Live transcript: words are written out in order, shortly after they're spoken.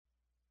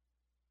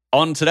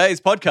On today's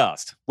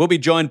podcast, we'll be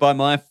joined by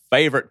my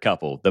favourite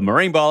couple, the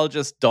marine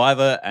biologist,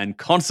 diver, and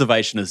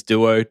conservationist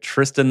duo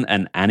Tristan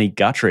and Annie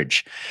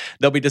Guttridge.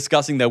 They'll be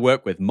discussing their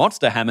work with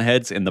monster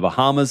hammerheads in the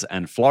Bahamas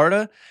and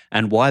Florida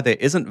and why there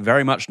isn't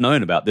very much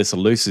known about this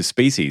elusive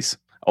species.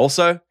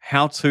 Also,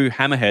 how two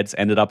hammerheads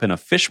ended up in a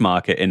fish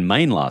market in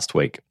Maine last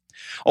week.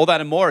 All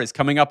that and more is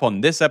coming up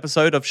on this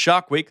episode of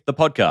Shark Week, the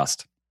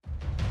podcast.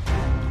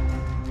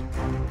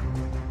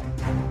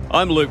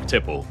 I'm Luke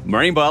Tipple,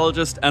 marine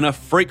biologist and a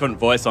frequent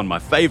voice on my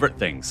favourite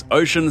things,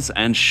 oceans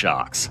and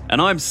sharks.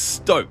 And I'm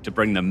stoked to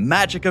bring the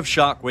magic of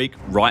Shark Week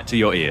right to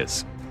your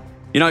ears.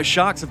 You know,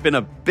 sharks have been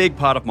a big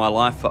part of my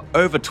life for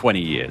over 20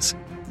 years.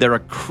 They're a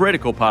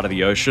critical part of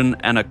the ocean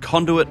and a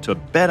conduit to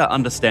better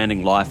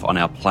understanding life on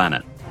our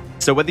planet.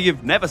 So whether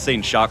you've never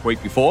seen Shark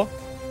Week before,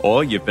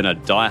 or you've been a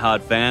diehard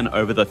fan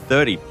over the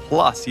 30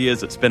 plus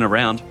years it's been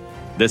around,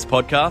 this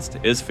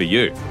podcast is for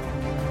you.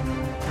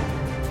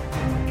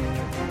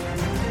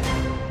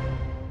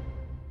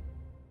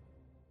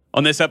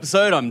 On this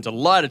episode, I'm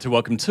delighted to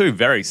welcome two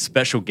very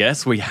special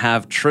guests. We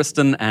have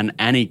Tristan and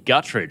Annie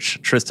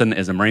Guttridge. Tristan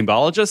is a marine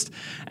biologist.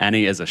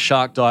 Annie is a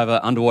shark diver,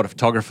 underwater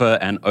photographer,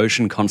 and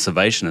ocean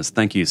conservationist.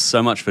 Thank you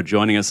so much for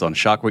joining us on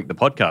Shark Week, the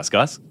podcast,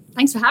 guys.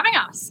 Thanks for having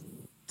us.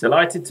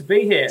 Delighted to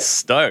be here.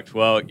 Stoked.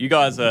 Well, you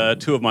guys are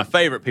two of my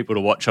favourite people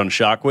to watch on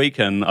Shark Week,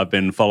 and I've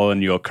been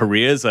following your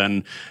careers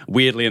and,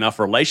 weirdly enough,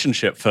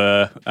 relationship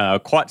for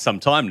quite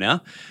some time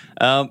now.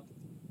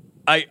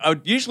 I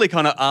would usually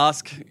kind of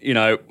ask,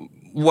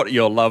 what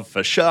your love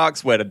for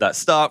sharks, where did that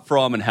start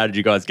from, and how did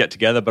you guys get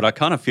together? But I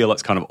kind of feel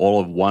it's kind of all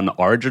of one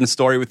origin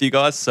story with you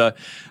guys. So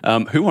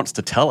who wants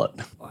to tell it?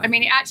 I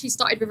mean, it actually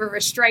started with a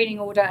restraining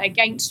order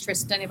against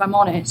Tristan, if I'm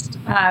honest.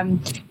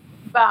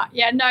 But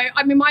yeah, no,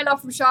 I mean, my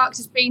love for sharks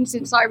has been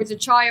since I was a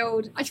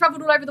child. I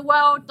travelled all over the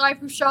world,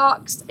 dived with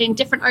sharks in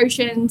different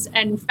oceans,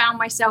 and found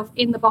myself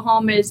in the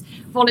Bahamas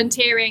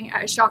volunteering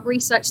at a shark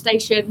research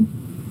station,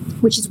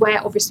 which is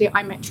where, obviously,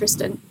 I met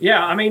Tristan.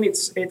 Yeah, I mean,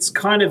 it's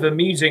kind of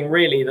amusing,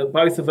 really, that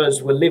both of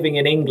us were living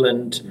in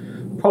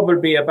England,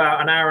 probably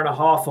about an hour and a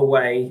half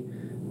away,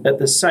 at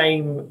the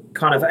same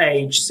kind of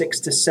age,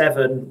 6 to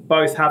 7,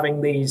 both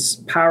having these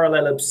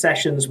parallel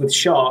obsessions with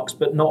sharks,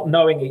 but not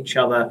knowing each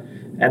other.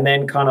 And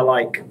then kind of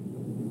like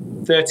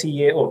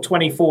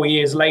 24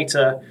 years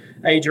later,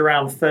 age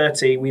around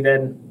 30, we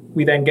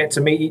then get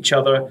to meet each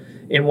other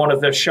in one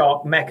of the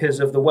shark meccas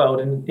of the world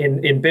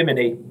in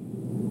Bimini.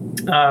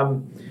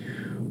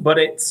 But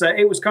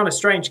it was kind of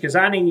strange because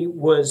Annie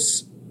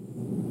was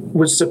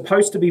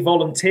supposed to be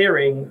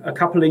volunteering a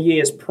couple of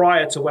years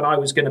prior to when I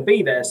was going to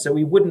be there, so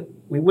we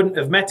wouldn't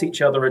have met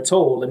each other at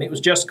all. And it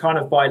was just kind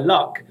of by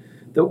luck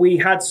that we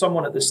had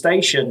someone at the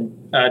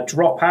station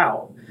drop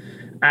out,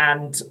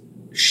 and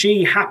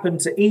she happened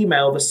to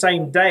email the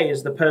same day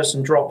as the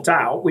person dropped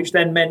out, which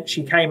then meant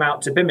she came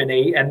out to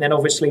Bimini, and then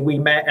obviously we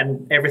met,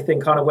 and everything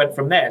kind of went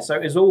from there. So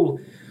it was all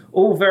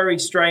very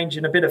strange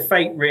and a bit of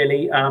fate,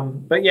 really.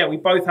 But yeah, we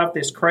both have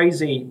this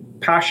crazy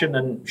passion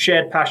and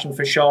shared passion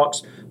for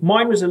sharks.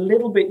 Mine was a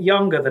little bit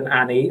younger than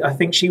Annie. I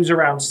think she was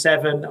around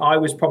 7. I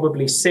was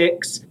probably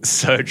 6.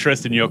 So,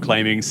 Tristan, you're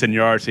claiming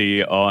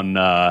seniority on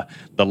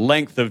the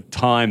length of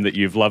time that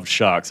you've loved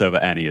sharks over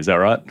Annie. Is that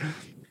right?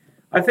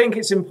 I think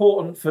it's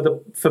important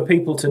for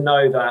people to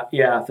know that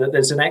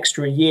there's an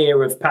extra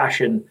year of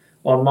passion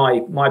on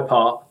my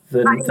part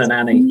than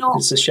Annie.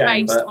 It's a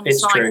shame, but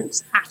it's true.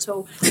 At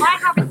all. I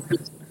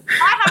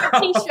have a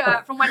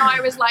T-shirt from when I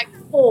was like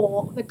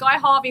 4, the Guy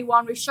Harvey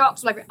one with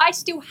sharks all over it. I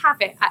still have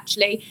it,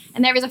 actually,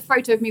 and there is a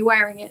photo of me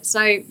wearing it.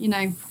 So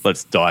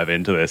let's dive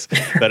into this.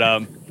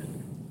 But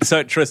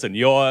so Tristan,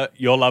 your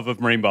love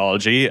of marine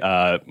biology,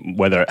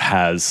 whether it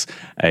has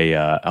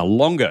a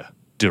longer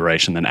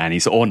duration than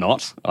Annie's or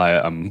not,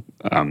 I'm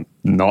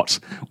not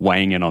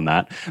weighing in on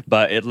that,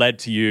 but it led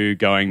to you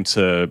going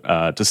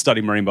to study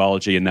marine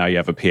biology, and now you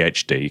have a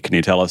PhD. Can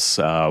you tell us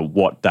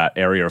what that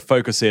area of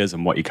focus is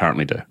and what you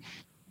currently do?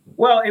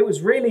 Well, it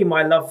was really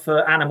my love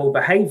for animal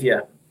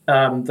behaviour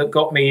that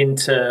got me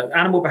into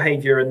animal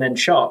behaviour and then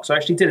sharks. I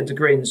actually did a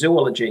degree in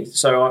zoology,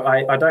 so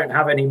I don't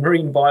have any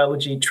marine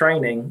biology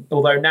training,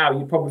 although now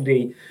you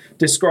probably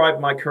describe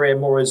my career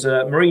more as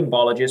a marine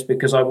biologist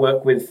because I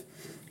work with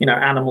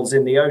animals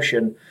in the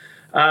ocean.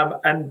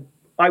 And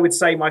I would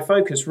say my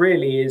focus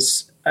really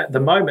is, at the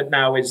moment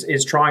now,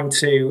 is trying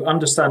to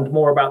understand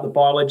more about the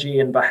biology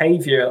and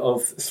behavior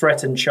of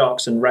threatened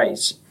sharks and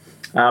rays.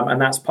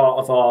 And that's part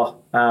of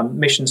our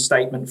mission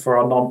statement for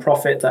our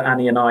non-profit that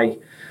Annie and I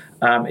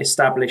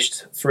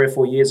established 3 or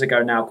 4 years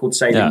ago now, called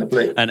Saving the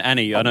Blue. And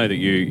Annie, I know that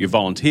you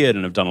volunteered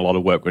and have done a lot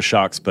of work with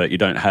sharks, but you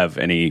don't have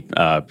any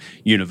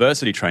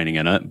university training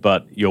in it,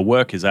 but your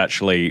work is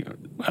actually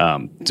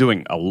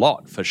doing a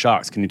lot for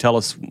sharks. Can you tell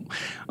us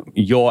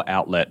your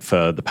outlet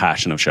for the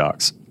passion of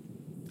sharks?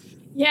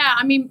 Yeah,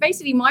 I mean,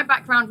 basically my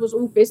background was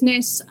all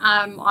business.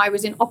 I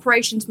was in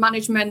operations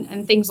management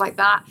and things like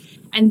that.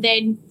 And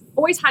then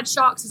always had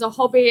sharks as a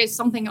hobby, as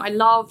something I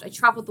loved. I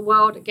traveled the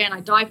world. Again, I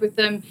dived with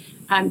them,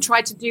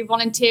 tried to do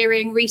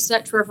volunteering,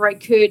 research wherever I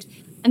could.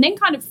 and then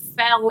kind of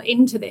fell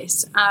into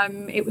this.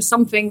 It was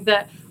something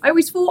that I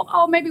always thought,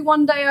 oh, maybe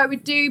one day I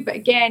would do, but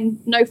again,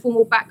 no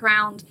formal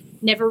background,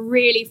 never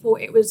really thought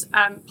it was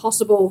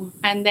possible,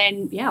 and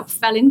then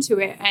fell into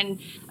it, and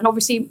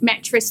obviously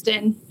met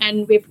Tristan,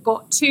 and we've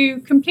got two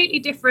completely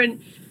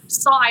different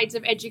sides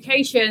of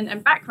education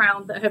and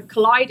background that have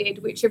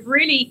collided, which have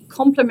really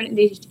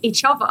complemented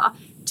each other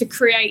to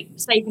create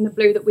Saving the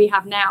Blue that we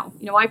have now.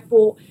 I've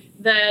brought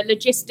the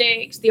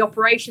logistics, the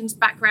operations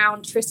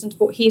background. Tristan's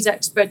brought his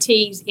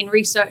expertise in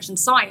research and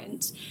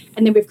science,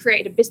 and then we've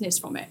created a business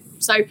from it.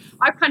 So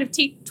I've kind of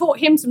taught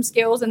him some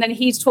skills, and then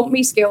he's taught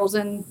me skills,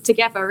 and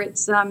together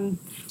it's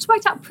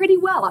worked out pretty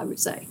well, I would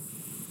say.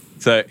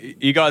 So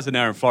you guys are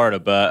now in Florida,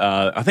 but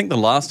I think the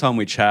last time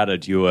we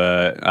chatted, you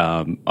were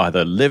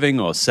either living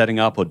or setting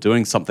up or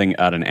doing something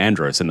out in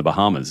Andros in the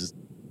Bahamas.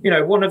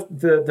 One of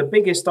the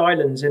biggest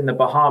islands in the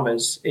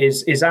Bahamas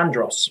is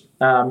Andros.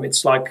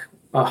 It's like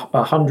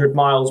 100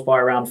 miles by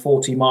around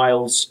 40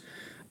 miles.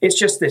 It's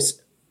just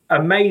this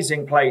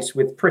amazing place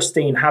with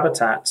pristine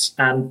habitats,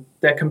 and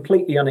they're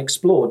completely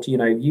unexplored.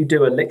 You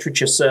do a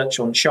literature search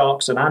on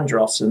sharks and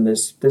Andros, and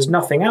there's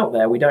nothing out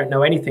there. We don't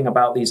know anything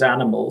about these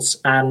animals,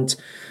 and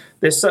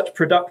there's such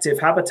productive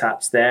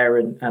habitats there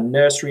and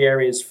nursery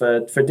areas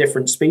for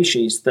different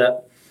species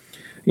that,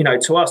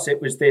 to us,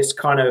 it was this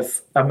kind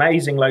of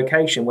amazing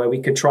location where we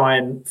could try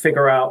and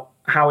figure out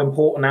how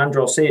important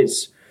Andros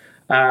is,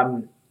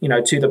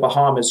 to the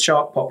Bahamas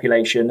shark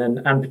population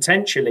and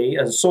potentially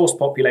as a source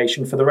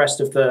population for the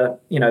rest of the,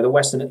 the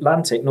Western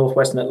Atlantic,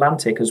 Northwestern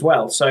Atlantic as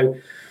well. So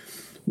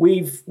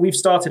we've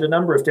started a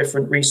number of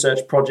different research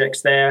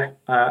projects there.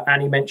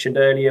 Annie mentioned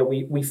earlier,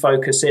 we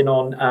focus in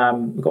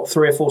on, we've got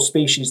 3 or 4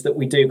 species that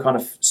we do kind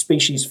of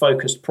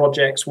species-focused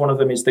projects. One of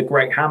them is the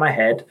great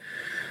hammerhead.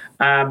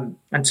 And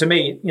to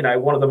me,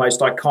 one of the most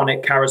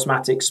iconic,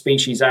 charismatic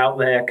species out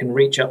there, can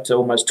reach up to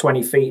almost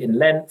 20 feet in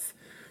length.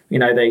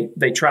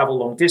 They travel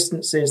long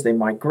distances, they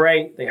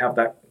migrate, they have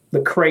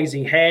the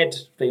crazy head,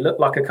 they look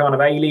like a kind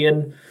of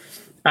alien.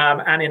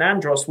 And in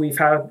Andros, we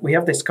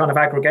have this kind of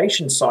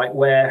aggregation site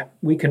where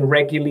we can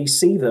regularly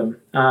see them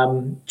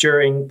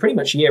during pretty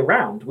much year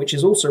round, which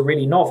is also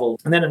really novel.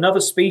 And then another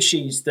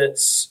species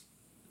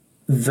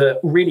that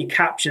really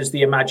captures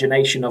the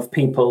imagination of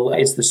people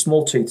is the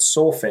small-toothed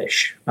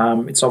sawfish.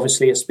 It's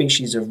obviously a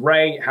species of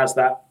ray. It has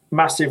that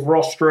massive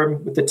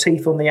rostrum with the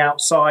teeth on the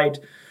outside,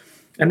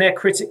 and they're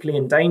critically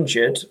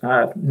endangered,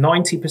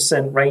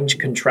 90% range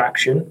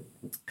contraction.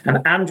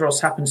 And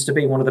Andros happens to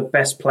be one of the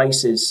best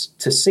places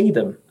to see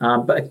them.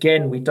 But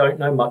again, we don't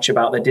know much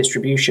about their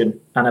distribution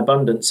and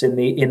abundance in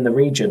the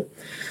region.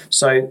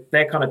 So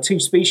they're kind of 2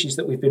 species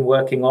that we've been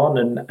working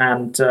on,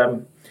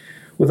 and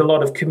with a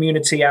lot of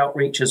community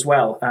outreach as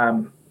well.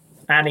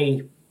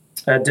 Annie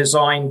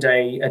designed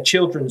a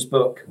children's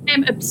book.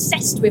 I'm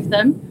obsessed with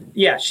them.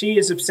 Yeah, she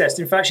is obsessed.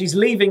 In fact, she's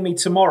leaving me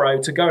tomorrow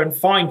to go and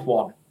find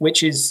one,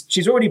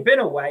 she's already been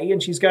away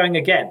and she's going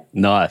again.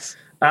 Nice.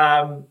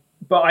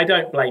 But I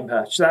don't blame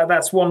her. So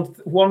that's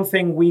one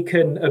thing we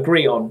can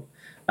agree on.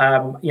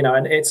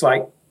 And it's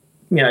like,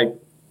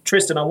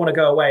 Tristan, I want to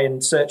go away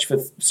and search for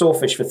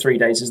sawfish for 3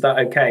 days. Is that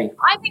okay?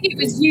 I think it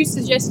was you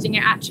suggesting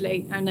it,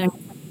 actually. I know.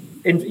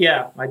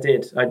 Yeah, I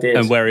did.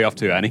 And where are you off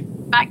to, Annie?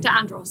 Back to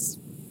Andros.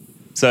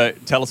 So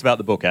tell us about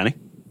the book, Annie.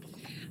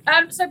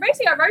 So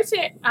basically, I wrote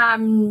it,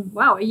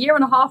 a year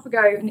and a half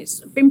ago, and it's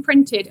been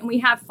printed, and we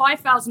have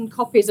 5,000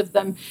 copies of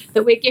them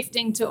that we're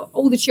gifting to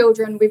all the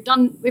children.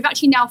 We've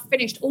actually now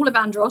finished all of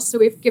Andros, so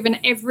we've given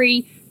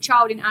every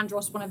child in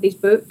Andros one of these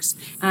books,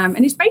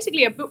 and it's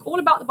basically a book all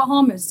about the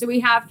Bahamas. So we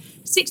have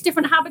 6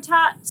 different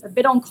habitats, a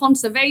bit on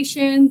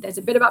conservation. There's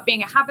a bit about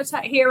being a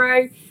habitat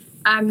hero,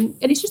 and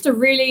it's just a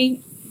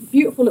really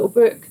beautiful little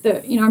book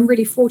that I'm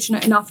really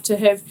fortunate enough to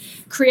have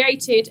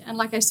created, and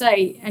like I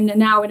say, and are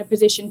now in a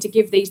position to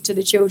give these to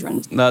the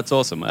children. That's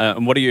awesome.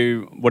 And what do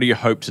you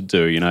hope to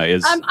do?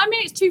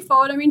 It's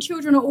twofold.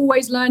 Children are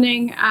always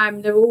learning.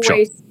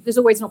 There's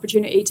always an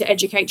opportunity to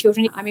educate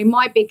children.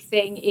 My big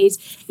thing is,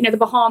 the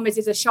Bahamas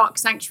is a shark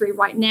sanctuary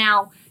right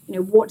now.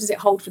 What does it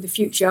hold for the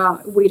future?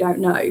 We don't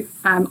know.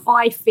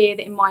 I fear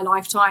that in my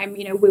lifetime,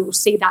 we will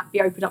see that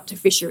be opened up to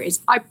fisheries.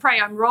 I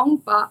pray I'm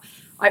wrong, but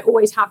I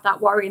always have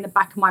that worry in the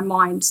back of my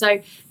mind.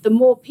 So the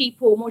more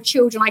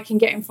children I can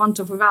get in front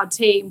of with our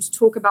team to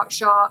talk about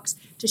sharks,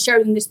 to show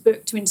them this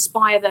book, to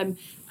inspire them,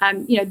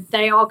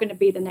 they are going to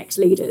be the next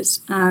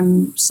leaders.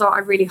 So I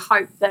really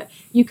hope that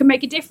you can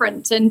make a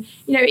difference. And,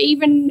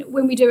 even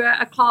when we do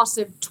a class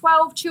of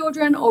 12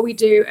 children or we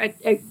do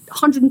a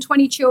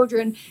 120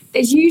 children,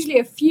 there's usually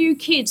a few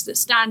kids that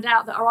stand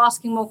out that are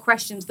asking more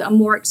questions, that are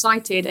more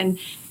excited. And,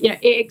 it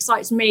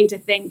excites me to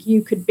think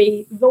you could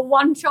be the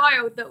one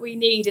child that we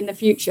need in the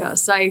future.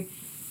 So,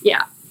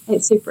 yeah,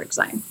 it's super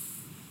exciting.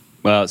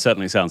 Well, it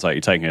certainly sounds like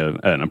you're taking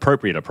an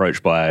appropriate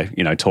approach by,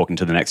 talking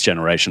to the next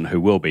generation who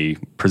will be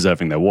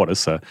preserving their waters.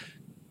 So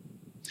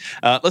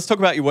let's talk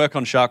about your work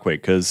on Shark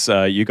Week, because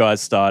you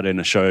guys starred in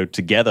a show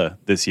together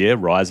this year,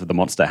 Rise of the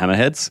Monster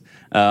Hammerheads.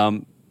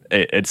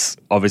 It's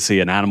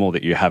obviously an animal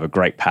that you have a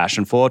great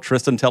passion for.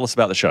 Tristan, tell us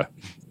about the show.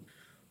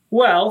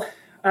 Well,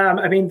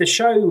 I mean, the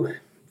show,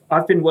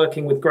 I've been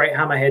working with great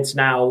hammerheads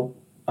now,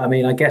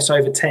 I guess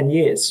over 10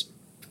 years.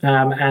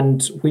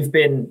 And we've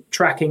been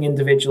tracking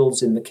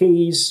individuals in the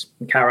Keys,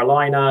 in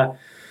Carolina,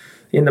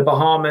 in the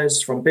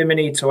Bahamas, from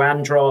Bimini to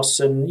Andros.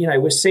 And,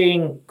 we're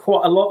seeing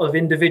quite a lot of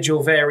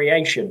individual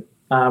variation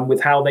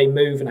with how they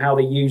move and how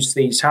they use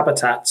these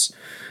habitats.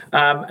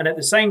 And at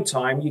the same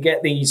time, you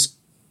get these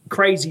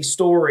crazy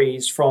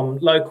stories from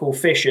local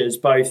fishers,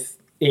 both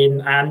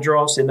in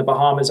Andros, in the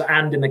Bahamas,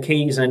 and in the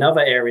Keys and in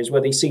other areas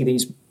where they see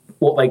these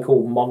what they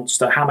call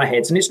monster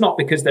hammerheads. And it's not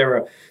because they're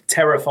a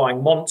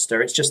terrifying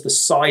monster, it's just the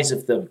size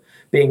of them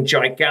being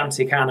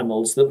gigantic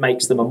animals that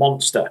makes them a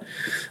monster.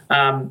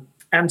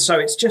 And so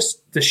it's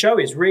just, the show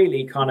is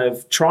really kind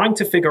of trying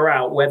to figure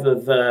out whether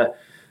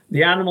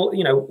the animal,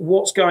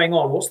 what's going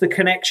on, what's the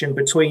connection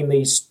between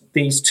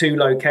these two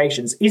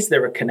locations? Is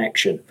there a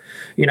connection?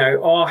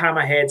 Are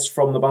hammerheads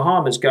from the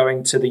Bahamas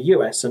going to the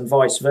US and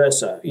vice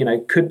versa?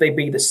 Could they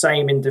be the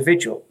same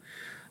individual?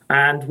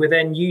 And we're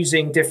then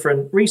using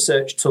different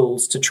research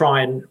tools to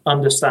try and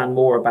understand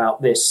more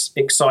about this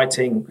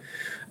exciting,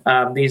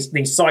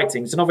 these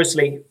sightings. And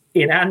obviously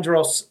in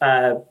Andros,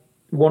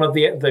 one of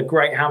the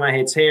great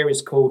hammerheads here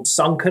is called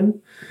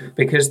Sunken,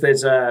 because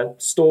there's a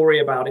story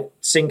about it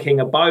sinking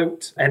a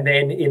boat. And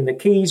then in the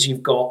Keys,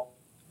 you've got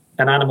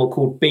an animal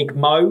called Big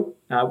Mo,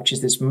 which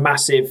is this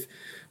massive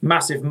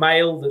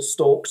male that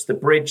stalks the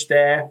bridge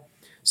there.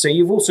 So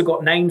you've also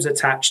got names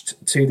attached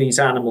to these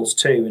animals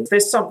too. And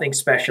there's something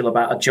special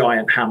about a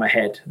giant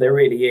hammerhead. There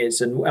really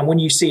is. And when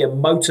you see a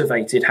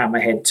motivated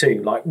hammerhead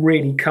too, like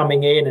really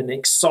coming in and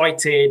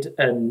excited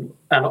and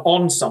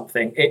on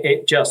something,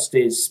 it just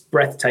is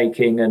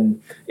breathtaking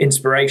and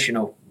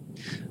inspirational.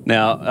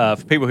 Now,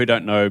 for people who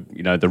don't know,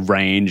 the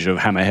range of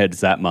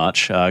hammerheads that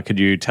much, could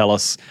you tell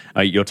us,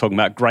 you're talking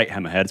about great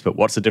hammerheads, but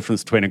what's the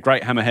difference between a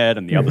great hammerhead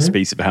and the other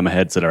species of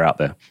hammerheads that are out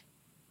there?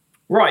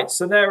 Right,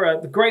 so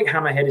the great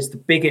hammerhead is the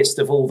biggest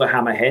of all the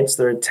hammerheads.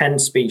 There are 10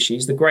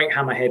 species. The great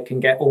hammerhead can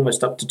get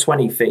almost up to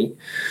 20 feet.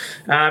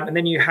 And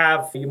then you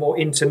have your more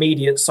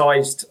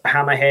intermediate-sized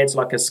hammerheads,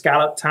 like a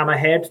scalloped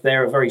hammerhead.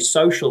 They're a very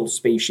social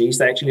species.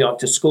 They actually like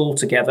to school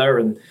together,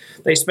 and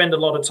they spend a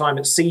lot of time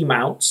at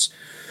seamounts.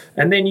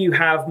 And then you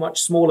have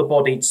much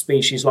smaller-bodied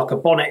species, like a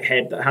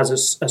bonnethead that has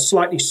a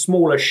slightly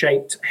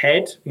smaller-shaped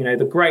head.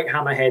 The great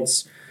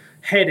hammerhead's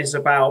head is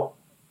about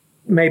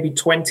maybe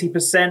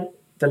 20%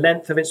 the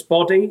length of its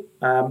body.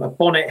 A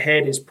bonnet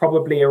head is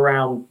probably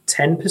around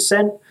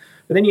 10%.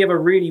 But then you have a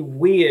really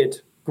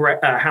weird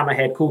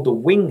hammerhead called the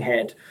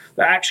winghead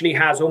that actually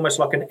has almost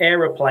like an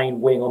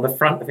aeroplane wing on the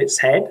front of its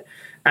head.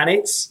 And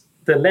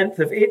the length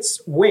of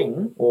its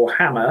wing or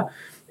hammer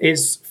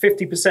is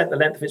 50% the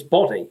length of its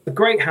body. The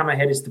great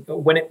hammerhead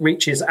when it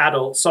reaches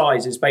adult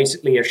size, is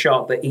basically a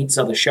shark that eats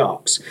other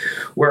sharks.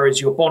 Whereas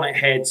your bonnet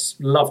heads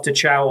love to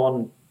chow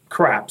on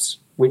crabs,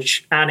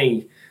 which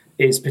Annie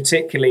is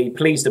particularly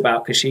pleased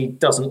about because she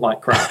doesn't like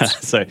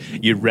crabs. So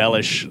you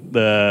relish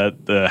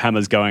the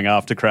hammers going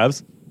after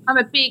crabs? I'm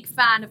a big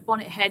fan of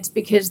bonnet heads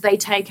because they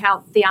take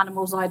out the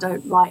animals I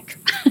don't like.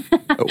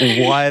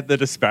 Why the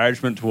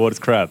disparagement towards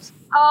crabs?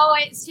 Oh,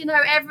 it's,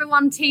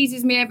 everyone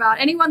teases me about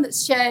anyone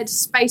that's shared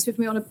space with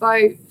me on a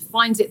boat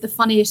finds it the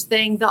funniest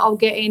thing that I'll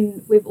get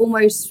in with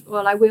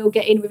I will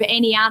get in with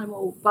any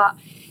animal. But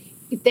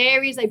if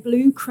there is a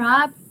blue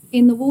crab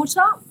in the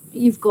water,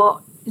 you've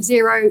got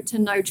 0 to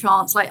no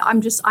chance.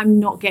 I'm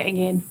not getting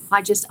in.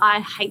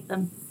 I hate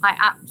them. I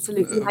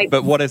absolutely hate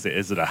them. But what is it?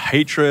 Is it a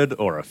hatred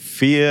or a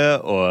fear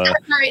or?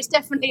 No, it's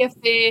definitely a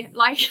fear.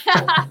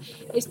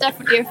 It's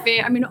definitely a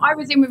fear. I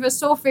was in with a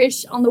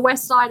sawfish on the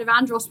west side of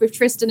Andros with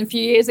Tristan a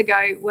few years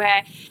ago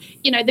where,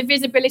 the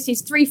visibility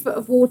is 3 foot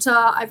of water.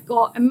 I've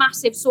got a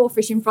massive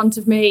sawfish in front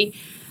of me.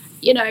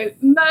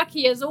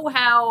 Murky as all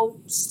hell,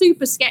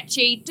 super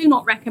sketchy. Do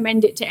not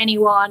recommend it to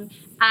anyone.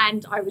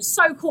 And I was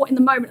so caught in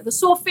the moment of the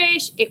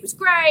sawfish. It was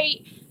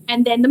great.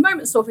 And then the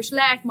moment the sawfish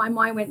left, my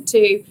mind went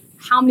to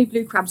how many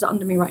blue crabs are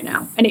under me right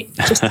now? And it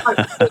just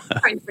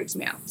totally freaks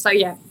me out. So,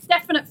 yeah,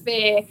 definite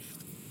fear.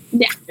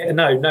 Yeah.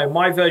 No.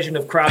 My version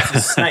of crabs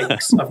is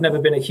snakes. I've never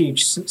been a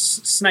huge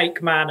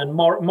snake man, and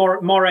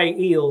moray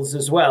eels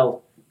as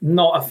well.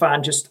 Not a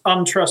fan, just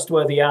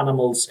untrustworthy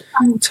animals.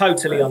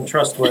 Totally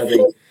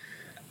untrustworthy.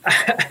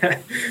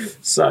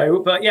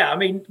 But yeah,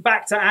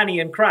 back to Annie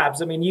and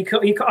crabs. I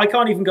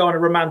can't even go on a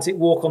romantic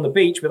walk on the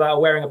beach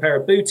without wearing a pair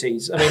of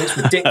booties. It's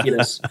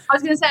ridiculous. I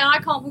was going to say, I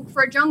can't walk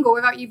through a jungle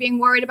without you being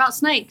worried about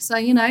snakes. So,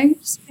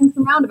 swings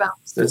and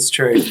roundabouts. That's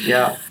true,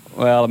 yeah.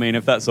 Well,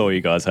 if that's all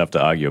you guys have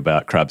to argue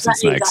about crabs and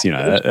snakes,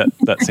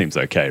 that seems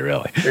okay,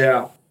 really.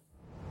 Yeah.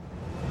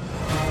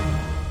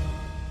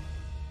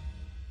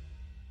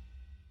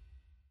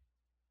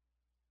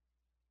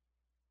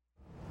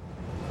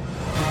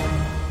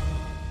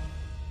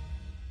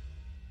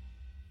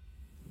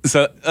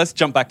 So let's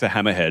jump back to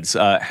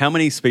hammerheads. How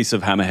many species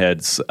of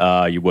hammerheads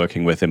are you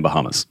working with in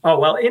Bahamas? Oh,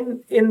 well,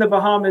 in the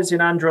Bahamas, in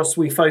Andros,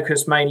 we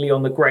focus mainly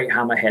on the great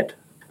hammerhead.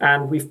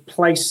 And we've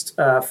placed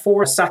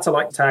 4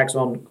 satellite tags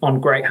on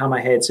great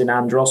hammerheads in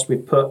Andros.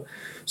 We've put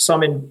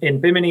some in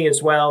Bimini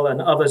as well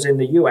and others in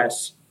the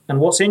US. And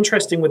what's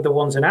interesting with the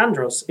ones in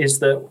Andros is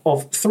that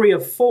of 3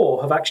 of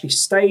 4 have actually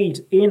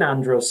stayed in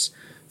Andros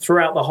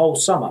throughout the whole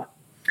summer,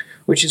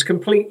 which is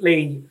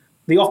completely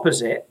the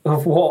opposite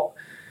of what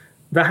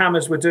the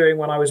hammers were doing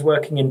when I was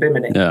working in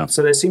Bimini. Yeah.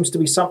 So there seems to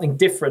be something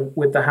different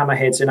with the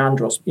hammerheads in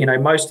Andros. You know,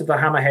 most of the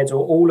hammerheads, or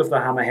all of the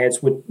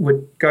hammerheads,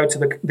 would go to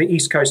the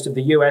east coast of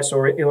the US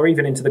or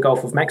even into the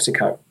Gulf of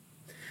Mexico.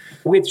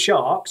 With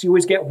sharks, you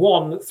always get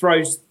one that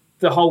throws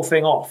the whole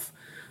thing off.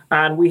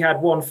 And we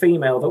had one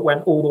female that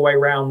went all the way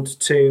around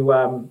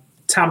to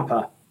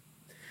Tampa.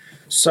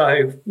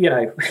 So, you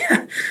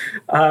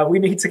know, we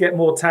need to get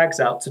more tags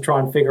out to try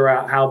and figure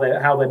out how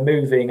they're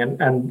moving.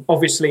 And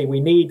obviously we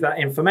need that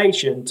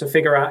information to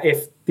figure out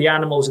if the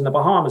animals in the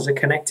Bahamas are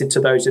connected to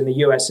those in the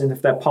US and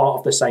if they're part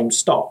of the same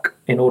stock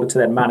in order to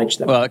then manage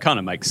them. Well, it kind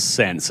of makes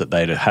sense that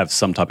they'd have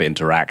some type of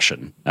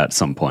interaction at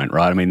some point,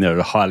 right? I mean, they're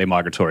a highly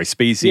migratory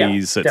species. Yeah,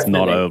 it's definitely.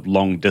 not a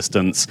long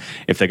distance.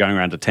 If they're going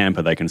around to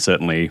Tampa, they can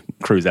certainly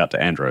cruise out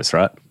to Andros,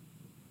 right?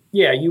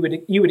 Yeah, you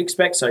would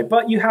expect so.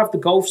 But you have the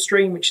Gulf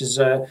Stream, which is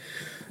a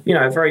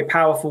very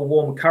powerful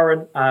warm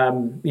current.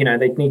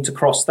 They'd need to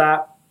cross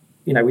that.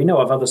 You know, we know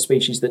of other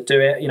species that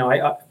do it. You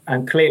know,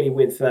 and clearly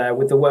with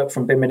the work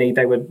from Bimini,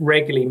 they were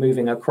regularly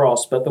moving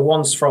across. But the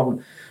ones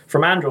from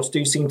Andros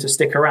do seem to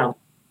stick around.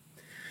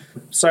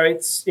 So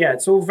it's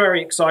all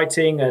very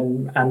exciting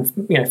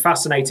and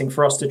fascinating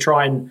for us to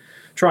try and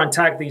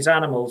tag these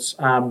animals.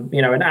 And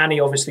Annie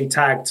obviously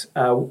tagged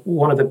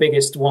one of the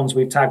biggest ones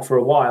we've tagged for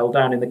a while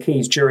down in the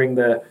Keys during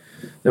the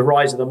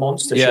Rise of the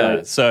Monster show.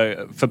 Yeah,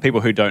 so for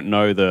people who don't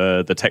know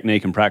the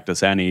technique and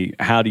practice, Annie,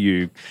 how do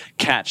you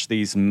catch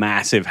these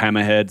massive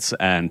hammerheads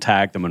and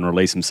tag them and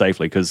release them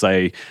safely? Because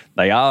they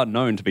are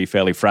known to be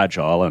fairly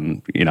fragile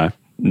and,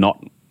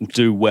 not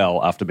do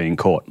well after being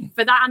caught.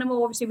 For that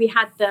animal, obviously, we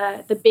had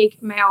the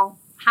big male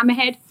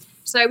hammerhead.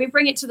 So we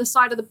bring it to the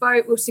side of the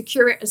boat. We'll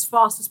secure it as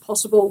fast as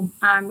possible.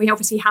 We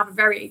obviously have a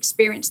very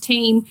experienced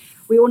team.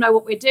 We all know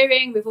what we're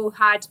doing. We've all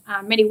had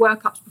many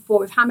workups before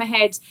with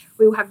hammerheads.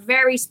 We will have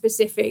very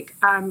specific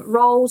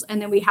roles,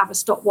 and then we have a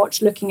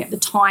stopwatch looking at the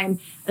time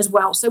as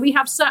well. So we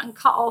have certain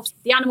cut-offs.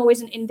 The animal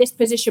isn't in this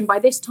position by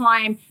this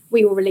time,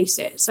 we will release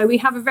it. So we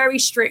have a very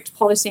strict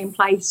policy in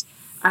place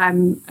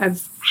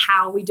of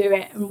how we do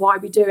it and why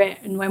we do it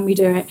and when we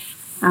do it.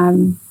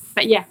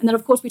 But yeah, and then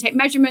of course we take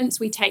measurements,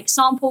 we take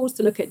samples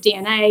to look at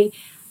DNA,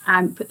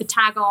 put the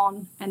tag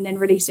on, and then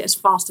release it as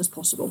fast as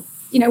possible.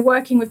 You know,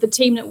 working with the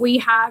team that we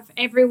have,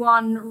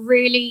 everyone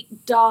really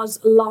does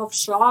love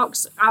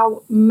sharks.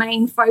 Our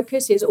main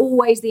focus is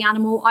always the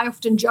animal. I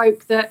often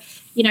joke that,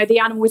 the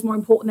animal is more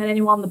important than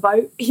anyone on the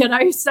boat,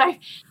 so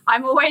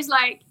I'm always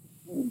like,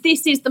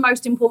 this is the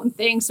most important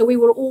thing. So we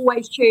will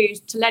always choose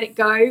to let it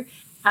go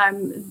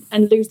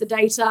and lose the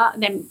data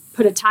and then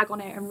put a tag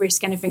on it and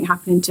risk anything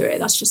happening to it.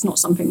 That's just not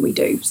something we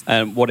do.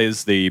 And what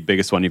is the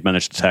biggest one you've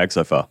managed to tag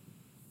so far?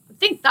 I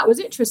think that was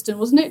it, Tristan,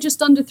 wasn't it?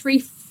 Just under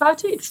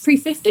 330,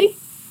 350?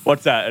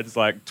 What's that? It's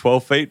like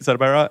 12 feet, is that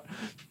about right?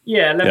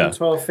 Yeah, 11,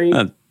 12 feet.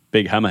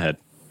 Big hammerhead.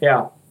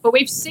 Yeah. But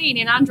we've seen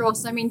in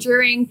Andros,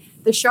 during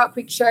the Shark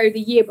Week show the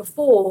year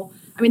before,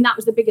 that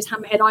was the biggest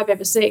hammerhead I've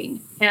ever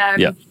seen.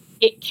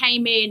 It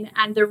came in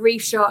and the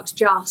reef sharks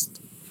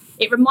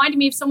it reminded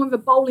me of someone with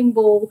a bowling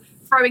ball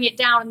throwing it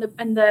down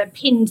and the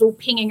pins all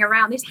pinging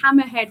around. This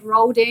hammerhead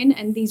rolled in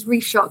and these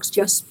reef sharks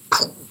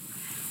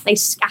they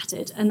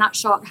scattered. And that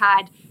shark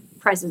had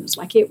presence.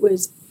 It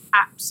was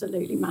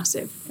absolutely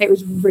massive. It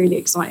was really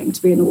exciting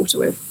to be in the water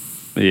with.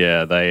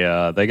 Yeah,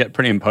 they get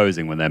pretty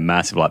imposing when they're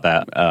massive like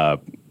that.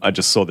 I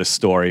just saw this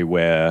story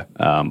where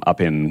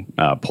up in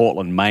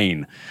Portland,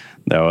 Maine,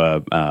 they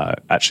were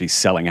actually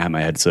selling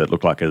hammerheads, so it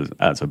looked like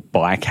as a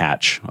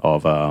bycatch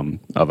of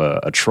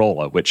a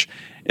trawler, which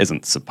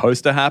isn't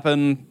supposed to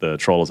happen. The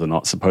trawlers are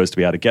not supposed to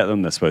be able to get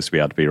them. They're supposed to be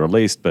able to be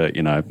released, but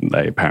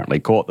they apparently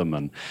caught them,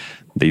 and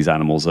these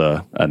animals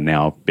are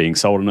now being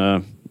sold in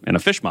a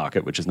fish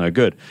market, which is no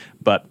good.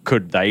 But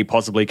could they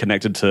possibly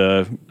connected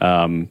to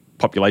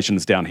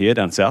populations down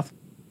south?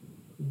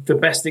 The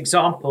best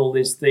example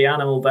is the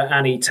animal that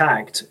Annie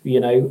tagged.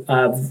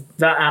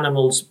 That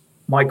animal's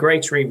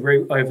migratory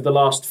route over the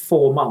last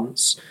 4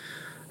 months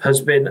has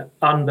been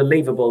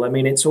unbelievable.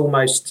 It's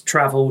almost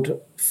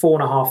travelled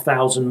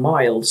 4,500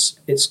 miles.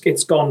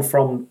 It's gone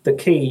from the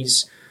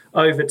Keys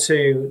over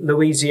to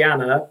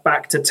Louisiana,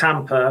 back to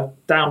Tampa,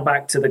 down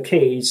back to the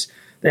Keys,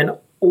 then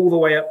all the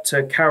way up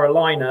to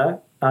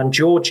Carolina and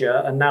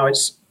Georgia, and now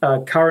it's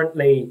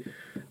currently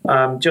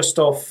just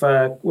off,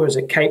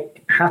 Cape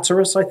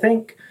Hatteras, I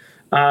think.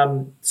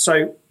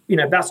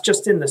 That's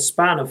just in the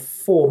span of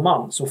 4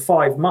 months or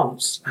 5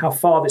 months, how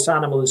far this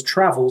animal has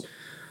travelled.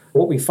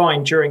 What we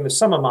find during the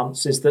summer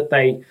months is that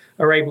they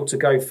are able to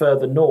go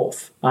further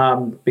north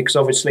because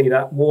obviously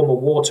that warmer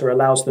water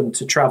allows them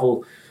to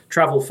travel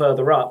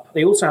further up.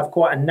 They also have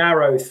quite a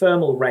narrow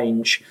thermal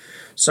range,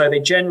 so they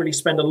generally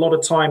spend a lot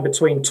of time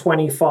between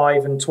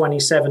 25 and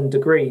 27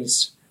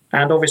 degrees.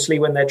 And obviously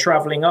when they're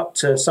travelling up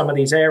to some of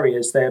these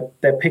areas,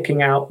 they're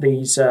picking out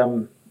these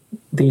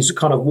these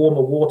kind of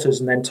warmer waters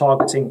and then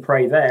targeting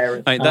prey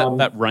there. I mean,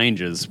 that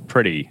range is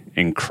pretty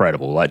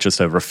incredible. Like just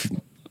over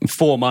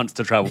 4 months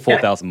to travel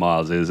 4,000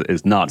 miles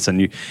is nuts.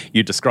 And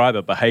you describe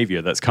a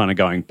behavior that's kind of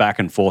going back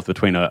and forth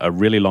between a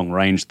really long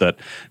range that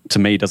to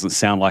me doesn't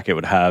sound like it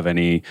would have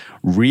any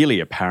really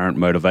apparent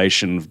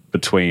motivation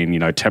between,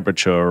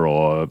 temperature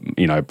or,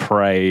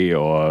 prey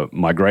or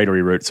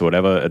migratory routes or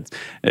whatever.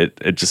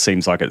 It just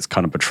seems like it's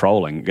kind of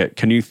patrolling.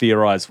 Can you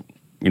theorize,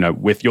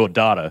 with your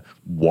data,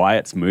 why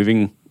it's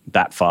moving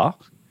that far?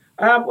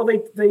 Well,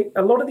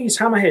 a lot of these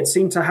hammerheads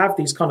seem to have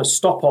these kind of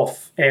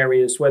stop-off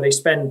areas where they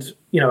spend,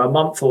 a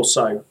month or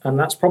so, and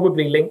that's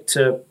probably linked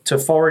to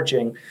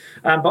foraging.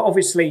 But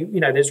obviously,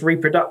 there's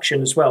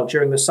reproduction as well.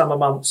 During the summer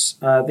months,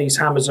 these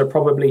hammers are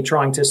probably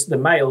the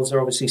males are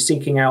obviously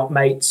seeking out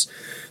mates.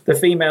 The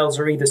females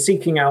are either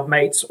seeking out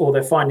mates or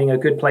they're finding a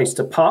good place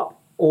to pup,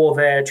 or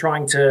they're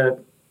trying to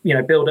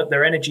build up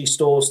their energy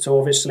stores to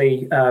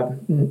obviously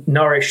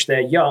nourish their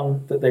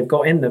young that they've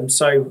got in them.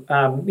 So,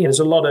 there's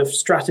a lot of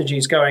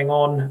strategies going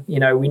on.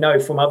 We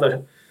know from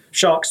other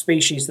shark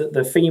species that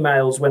the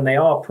females, when they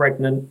are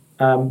pregnant,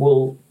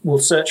 will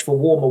search for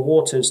warmer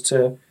waters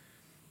to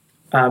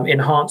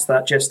enhance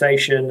that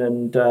gestation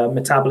and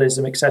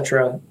metabolism,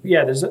 etc.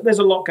 Yeah, there's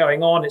a lot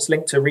going on. It's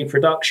linked to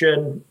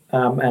reproduction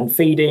and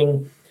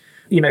feeding.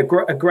 A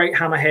great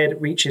hammerhead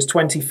reaches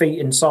 20 feet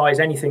in size.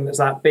 Anything that's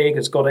that big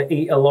has got to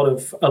eat a lot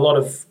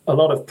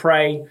of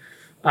prey.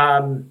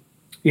 So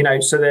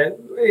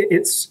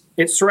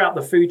it's throughout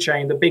the food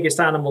chain. The biggest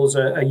animals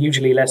are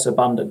usually less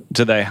abundant.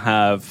 Do they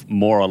have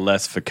more or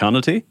less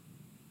fecundity?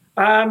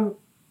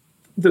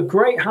 The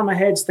great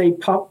hammerheads, they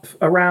pup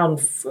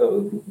around,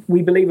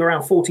 we believe,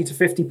 around 40 to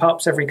 50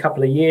 pups every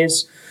couple of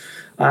years.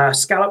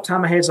 Scalloped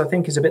hammerheads, I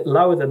think, is a bit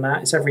lower than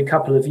that. It's every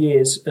couple of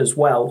years as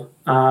well.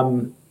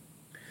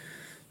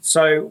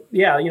 So,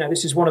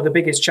 this is one of the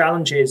biggest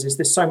challenges is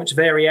there's so much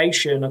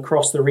variation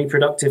across the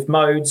reproductive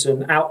modes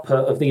and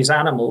output of these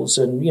animals.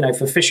 And,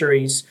 for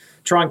fisheries,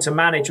 trying to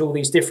manage all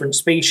these different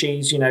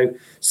species,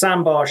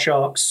 sandbar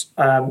sharks,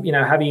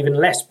 have even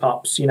less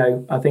pups.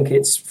 I think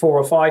it's 4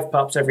 or 5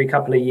 pups every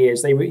couple of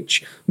years. They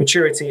reach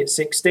maturity at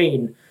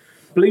 16.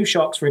 Blue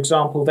sharks, for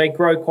example, they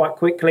grow quite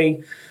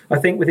quickly. I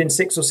think within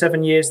 6 or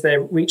 7 years,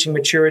 they're reaching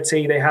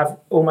maturity. They have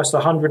almost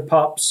 100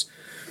 pups.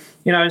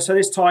 And so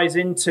this ties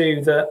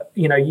into that,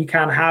 you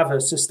can have a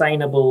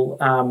sustainable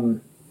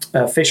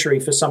fishery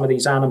for some of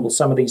these animals,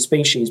 some of these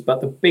species.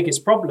 But the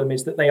biggest problem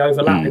is that they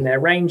overlap in their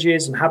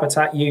ranges and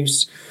habitat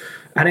use.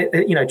 And,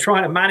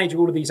 trying to manage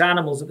all of these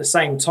animals at the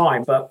same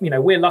time. But,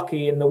 we're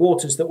lucky in the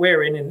waters that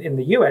we're in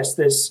the US,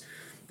 there's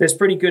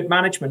pretty good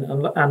management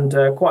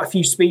and quite a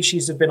few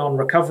species have been on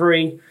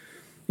recovery.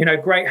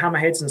 Great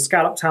hammerheads and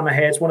scalloped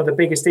hammerheads, one of the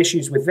biggest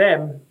issues with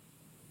them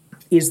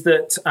is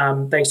that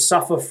they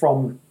suffer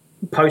from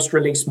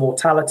post-release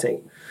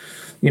mortality.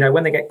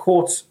 When they get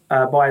caught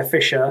by a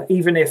fisher,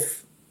 even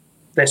if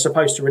they're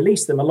supposed to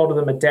release them, a lot of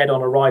them are dead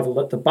on arrival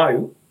at the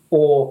boat,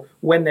 or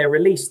when they're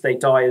released, they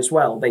die as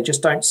well. They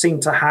just don't seem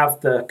to have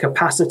the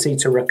capacity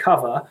to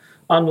recover,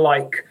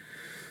 unlike,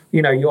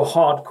 your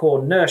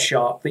hardcore nurse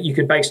shark that you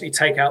could basically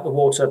take out the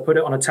water, put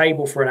it on a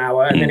table for an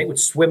hour, and then it would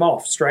swim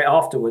off straight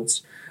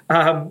afterwards.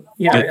 And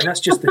that's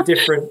just the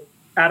different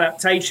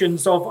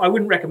adaptations of, I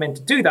wouldn't recommend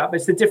to do that, but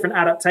it's the different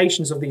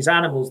adaptations of these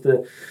animals,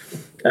 the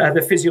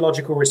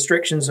physiological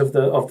restrictions of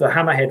the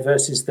hammerhead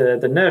versus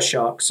the nurse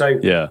shark. So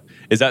yeah,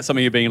 is that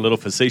something you're being a little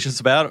facetious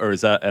about, or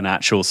is that an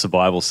actual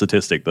survival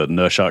statistic that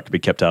nurse shark could be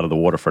kept out of the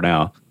water for an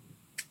hour?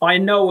 I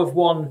know of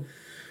one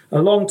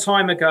a long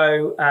time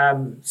ago.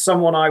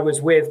 Someone I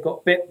was with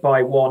got bit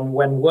by one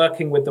when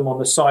working with them on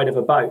the side of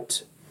a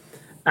boat,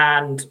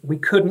 and we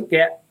couldn't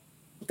get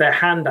their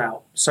hand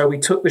out. So we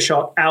took the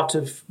shark out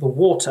of the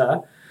water,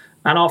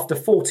 and after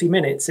 40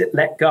 minutes, it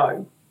let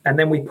go. And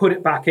then we put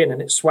it back in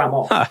and it swam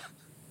off.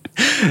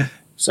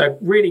 So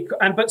really,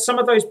 but some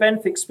of those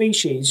benthic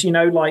species,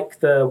 like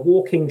the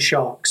walking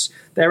sharks,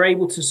 they're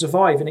able to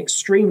survive in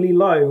extremely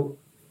low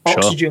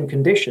oxygen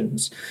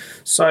conditions.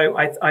 So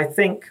I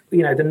think,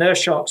 the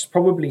nurse sharks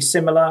probably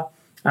similar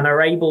and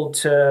are able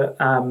to,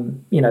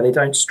 they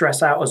don't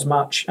stress out as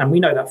much. And we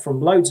know that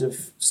from loads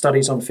of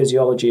studies on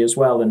physiology as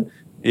well. And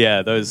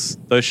yeah, those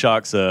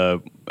sharks are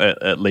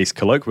at least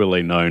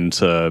colloquially known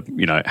to,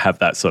 have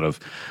that sort of,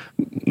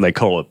 they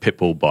call it pit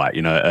bull bite,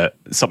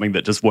 something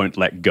that just won't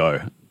let go.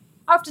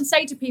 I often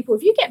say to people,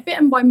 if you get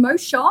bitten by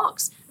most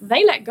sharks,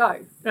 they let go.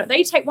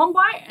 They take one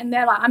bite and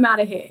they're like, I'm out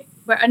of here.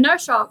 But a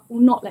nurse shark will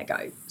not let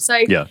go. So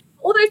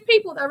all those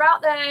people that are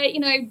out there,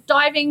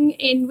 diving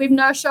in with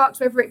nurse sharks,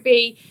 whether it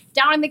be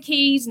down in the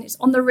Keys and it's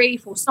on the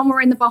reef or somewhere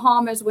in the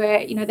Bahamas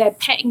where, they're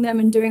petting them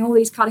and doing all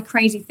these kind of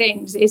crazy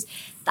things,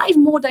 that is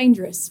more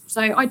dangerous.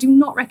 So I do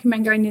not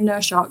recommend going to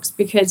nurse sharks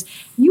because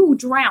you will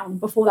drown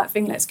before that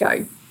thing lets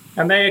go.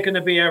 And they are going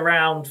to be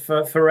around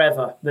for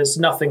forever.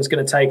 Nothing's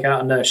going to take out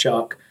a nurse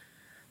shark.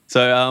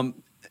 So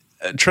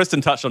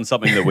Tristan touched on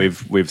something that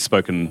we've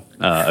spoken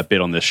a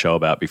bit on this show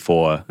about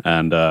before,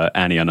 and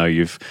Annie, I know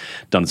you've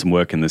done some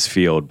work in this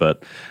field,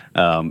 but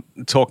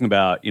talking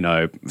about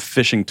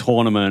fishing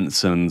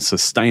tournaments and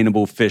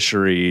sustainable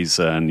fisheries,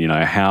 and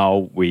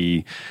how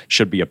we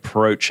should be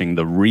approaching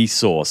the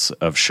resource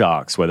of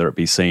sharks, whether it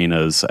be seen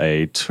as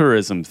a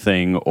tourism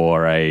thing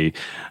or a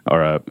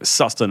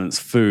sustenance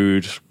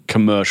food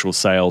commercial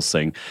sales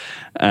thing.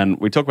 And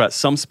we talk about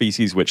some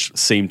species which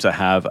seem to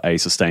have a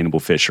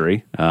sustainable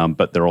fishery,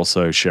 but they're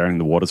also sharing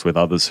the waters with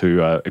others who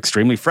are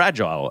extremely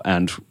fragile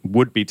and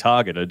would be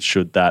targeted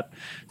should that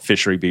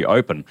fishery be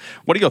open.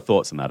 What are your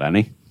thoughts on that,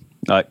 Annie?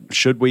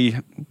 Should we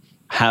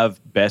have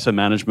better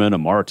management, a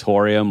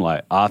moratorium?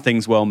 Are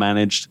things well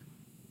managed?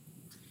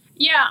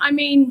 Yeah, I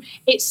mean,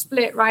 it's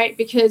split, right?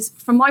 Because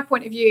from my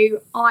point of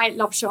view, I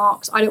love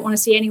sharks. I don't want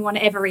to see anyone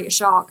ever eat a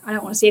shark. I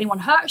don't want to see anyone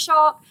hurt a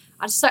shark.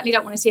 I certainly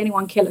don't want to see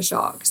anyone kill a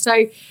shark.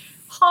 So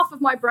half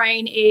of my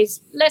brain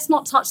is, let's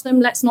not touch them,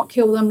 let's not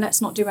kill them,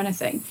 let's not do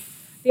anything.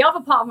 The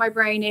other part of my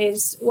brain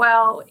is,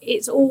 well,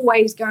 it's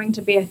always going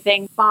to be a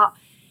thing. But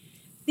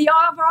the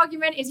other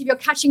argument is, if you're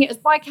catching it as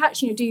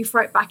bycatch, do you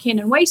throw it back in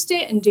and waste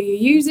it? And do you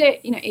use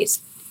it?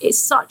 It's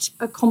such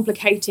a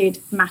complicated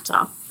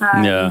matter.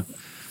 Yeah.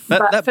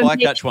 That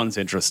bycatch one's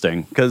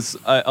interesting, because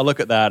I look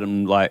at that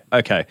and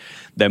okay,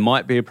 there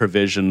might be a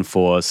provision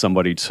for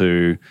somebody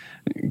to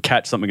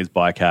catch something as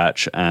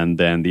bycatch, and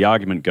then the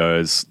argument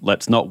goes,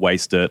 let's not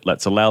waste it,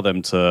 let's allow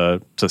them to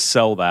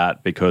sell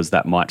that, because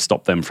that might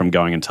stop them from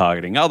going and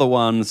targeting other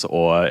ones,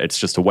 or it's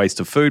just a waste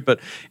of food. But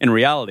in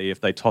reality,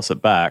 if they toss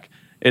it back,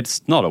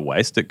 it's not a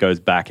waste. It goes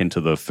back into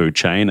the food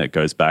chain. It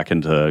goes back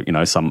into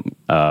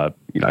a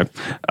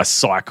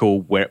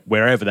cycle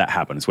wherever that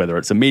happens, whether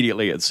it's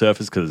immediately at the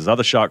surface because there's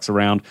other sharks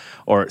around,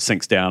 or it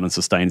sinks down and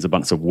sustains a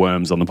bunch of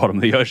worms on the bottom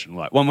of the ocean.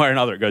 One way or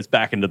another, it goes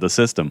back into the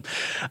system.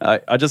 I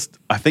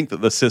think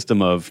that the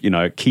system of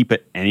keep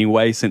it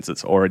anyway since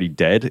it's already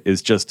dead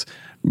is just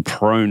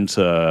prone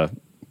to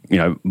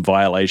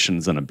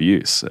violations and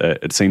abuse.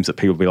 It seems that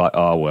people be like,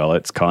 oh well,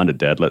 it's kind of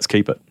dead, let's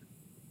keep it.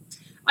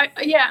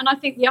 And I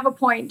think the other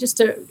point, just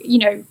to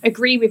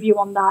agree with you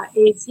on that,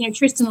 is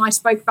Tristan and I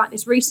spoke about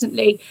this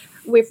recently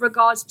with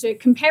regards to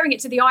comparing it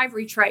to the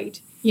ivory trade.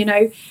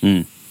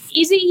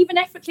 Is it even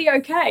ethically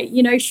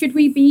okay? Should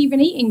we be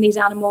even eating these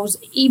animals,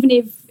 even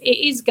if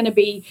it is going to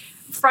be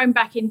thrown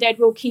back in dead?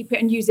 We'll keep it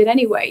and use it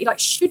anyway.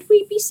 Should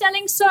we be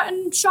selling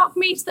certain shark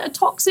meats that are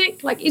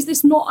toxic? Is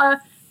this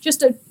not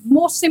just a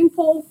more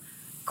simple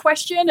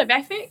question of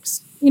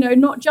ethics?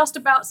 Not just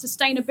about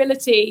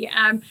sustainability.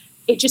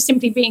 It just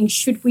simply being,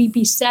 should we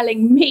be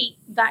selling meat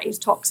that is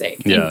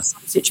toxic in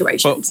some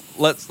situations?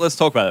 Well, let's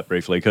talk about that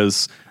briefly,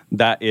 because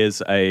that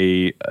is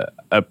a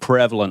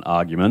prevalent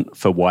argument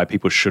for why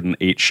people shouldn't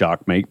eat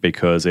shark meat,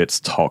 because it's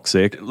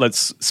toxic.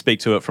 Let's speak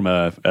to it from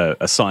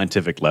a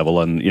scientific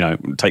level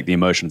and take the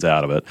emotions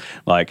out of it.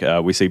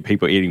 We see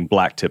people eating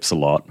black tips a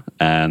lot,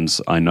 and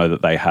I know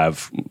that they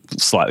have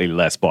slightly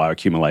less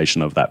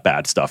bioaccumulation of that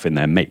bad stuff in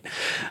their meat.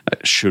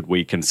 Should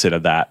we consider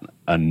that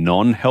a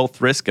non-health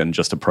risk and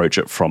just approach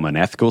it from an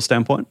ethical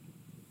standpoint?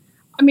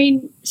 I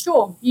mean,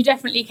 sure, you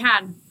definitely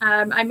can.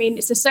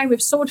 It's the same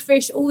with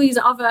swordfish, all these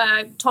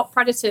other top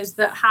predators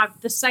that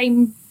have the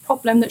same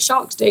problem that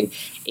sharks do.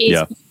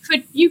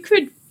 You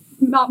could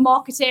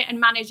market it and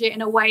manage it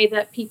in a way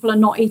that people are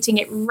not eating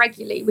it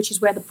regularly, which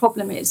is where the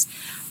problem is.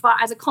 But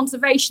as a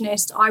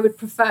conservationist, I would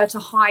prefer to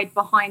hide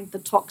behind the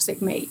toxic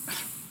meat.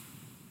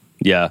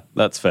 Yeah,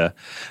 that's fair.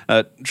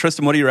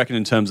 Tristan, what do you reckon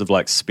in terms of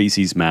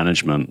species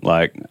management?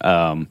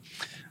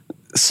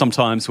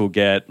 Sometimes we'll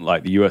get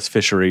the US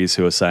fisheries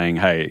who are saying,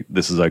 hey,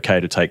 this is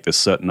okay to take this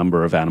certain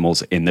number of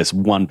animals in this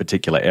one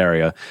particular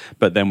area.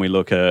 But then we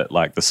look at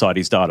the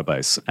CITES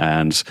database,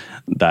 and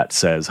that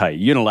says, hey,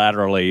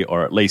 unilaterally,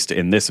 or at least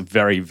in this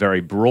very,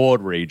 very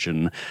broad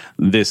region,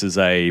 this is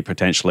a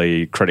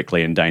potentially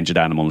critically endangered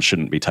animal and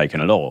shouldn't be taken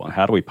at all.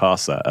 How do we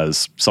pass that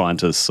as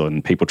scientists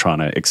and people trying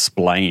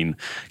to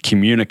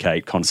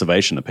communicate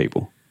conservation to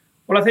people?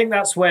 Well, I think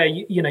that's where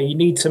you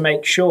need to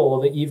make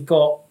sure that you've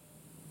got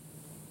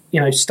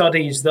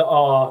studies that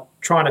are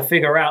trying to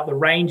figure out the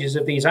ranges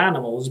of these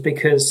animals,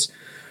 because,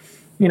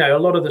 a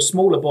lot of the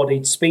smaller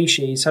bodied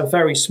species have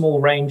very small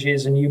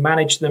ranges and you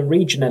manage them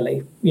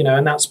regionally,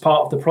 and that's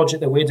part of the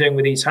project that we're doing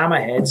with these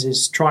hammerheads,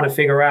 is trying to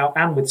figure out,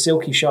 and with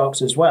silky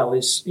sharks as well,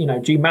 is,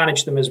 do you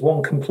manage them as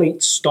one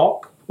complete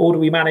stock, or do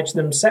we manage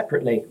them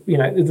separately?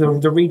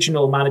 The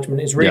regional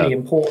management is really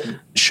important.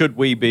 Should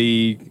we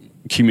be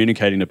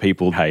communicating to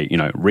people, hey,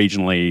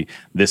 regionally,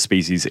 this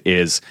species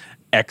is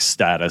X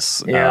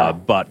status,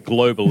 but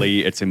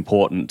globally it's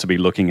important to be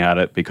looking at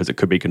it because it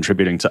could be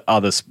contributing to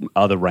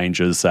other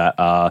ranges that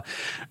are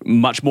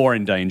much more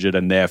endangered,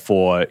 and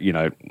therefore,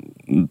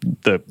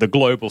 the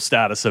global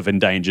status of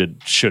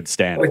endangered should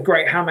stand. With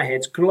great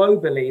hammerheads,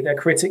 globally they're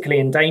critically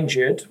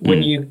endangered.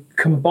 When you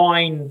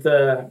combine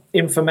the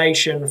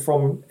information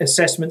from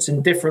assessments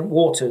in different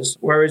waters,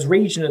 whereas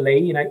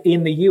regionally,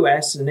 in the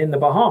US and in the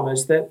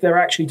Bahamas, they're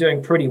actually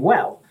doing pretty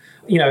well.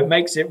 It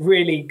makes it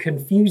really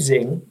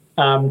confusing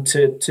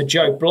to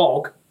Joe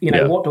Blogg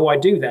what do I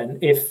do then?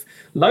 If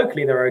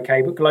locally they're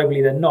okay, but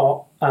globally they're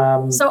not.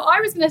 So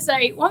I was going to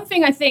say, one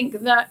thing I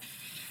think that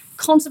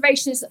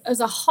conservationists as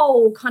a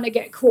whole kind of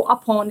get caught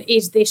up on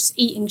is this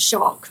eating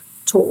shark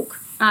talk.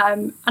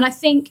 And I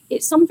think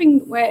it's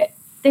something where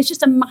there's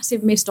just a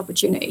massive missed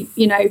opportunity.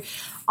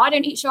 I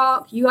don't eat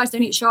shark. You guys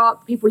don't eat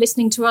shark. People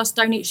listening to us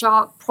don't eat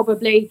shark,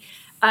 probably.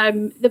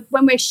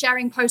 When we're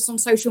sharing posts on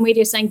social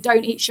media saying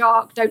don't eat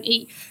shark, don't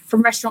eat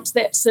from restaurants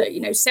that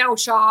sell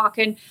shark,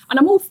 and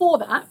I'm all for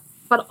that,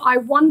 but I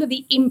wonder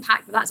the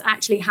impact that that's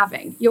actually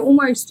having. You're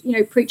almost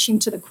preaching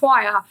to the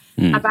choir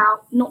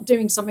about not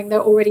doing something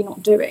they're already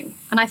not doing.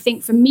 And I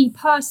think for me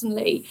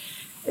personally,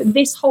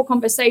 this whole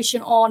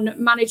conversation on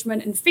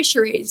management and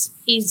fisheries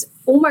is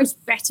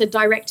almost better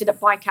directed at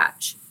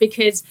bycatch,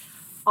 because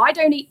I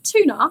don't eat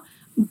tuna,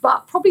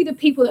 but probably the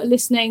people that are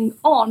listening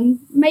on,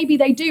 maybe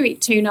they do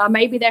eat tuna,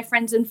 maybe their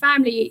friends and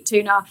family eat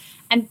tuna,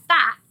 and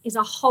that is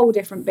a whole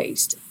different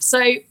beast.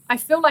 So I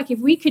feel like if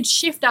we could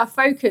shift our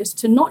focus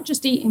to not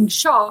just eating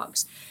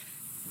sharks,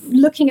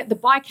 looking at the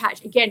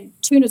bycatch, again,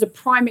 tuna's a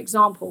prime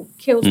example,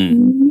 kills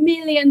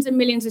millions and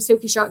millions of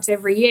silky sharks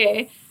every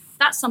year.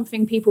 That's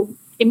something people,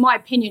 in my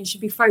opinion,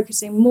 should be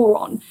focusing more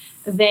on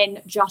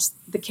than just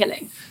the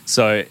killing.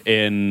 So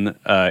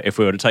if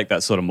we were to take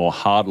that sort of more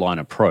hardline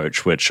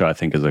approach, which I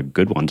think is a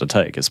good one to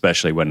take,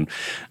 especially when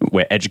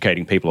we're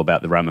educating people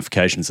about the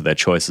ramifications of their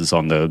choices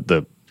on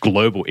the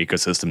global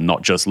ecosystem,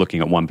 not just looking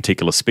at one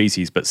particular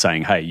species, but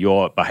saying, hey,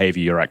 your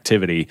behavior, your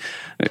activity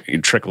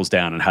trickles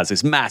down and has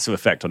this massive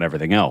effect on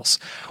everything else.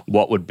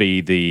 What would be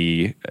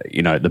the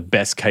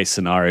best case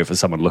scenario for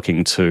someone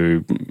looking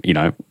to,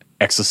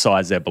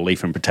 exercise their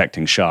belief in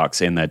protecting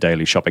sharks in their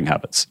daily shopping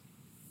habits?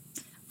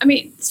 I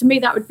mean, to me,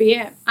 that would be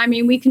it. I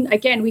mean, we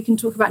can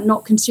talk about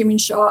not consuming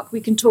shark. We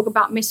can talk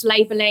about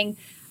mislabeling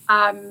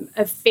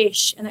of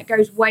fish, and that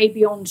goes way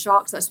beyond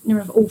sharks. That's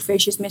all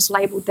fish is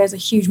mislabeled. There's a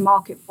huge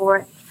market for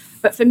it.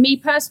 But for me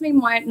personally,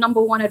 my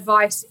number one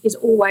advice is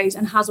always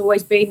and has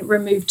always been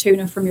remove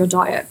tuna from your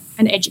diet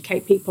and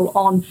educate people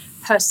on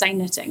per se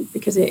netting,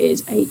 because it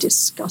is a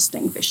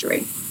disgusting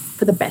fishery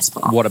for the best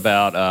part. What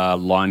about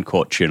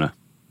line-caught tuna?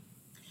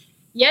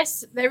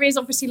 Yes, there is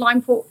obviously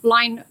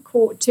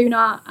line-caught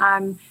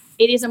tuna.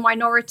 It is a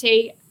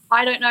minority.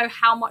 I don't know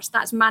how much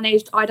that's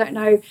managed. I don't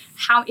know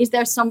is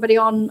there somebody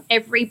on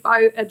every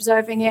boat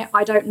observing it?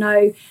 I don't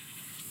know.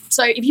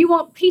 So if you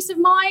want peace of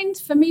mind,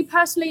 for me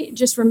personally,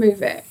 just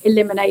remove it,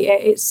 eliminate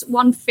it. It's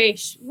one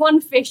fish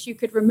you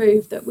could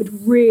remove that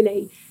would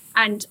really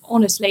and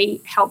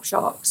honestly help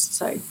sharks.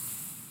 So.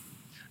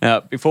 Now,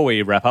 before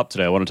we wrap up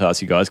today, I wanted to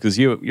ask you guys, because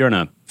you're in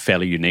a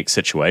fairly unique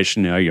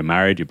situation. You're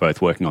married, you're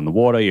both working on the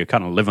water, you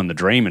kind of live on the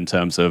dream in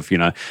terms of,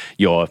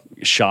 your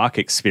shark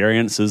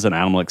experiences and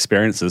animal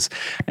experiences.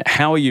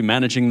 How are you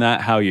managing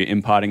that? How are you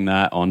imparting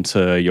that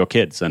onto your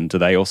kids? And do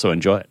they also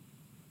enjoy it?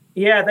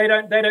 Yeah, they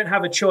don't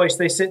have a choice.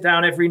 They sit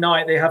down every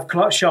night. They have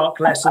shark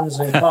lessons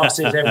and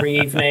classes every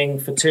evening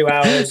for 2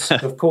 hours.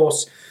 Of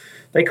course,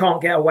 they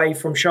can't get away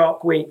from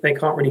Shark Week. They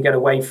can't really get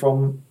away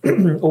from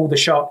all the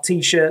shark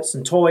T-shirts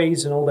and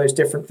toys and all those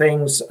different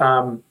things.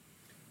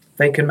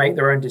 They can make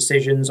their own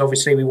decisions.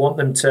 Obviously, we want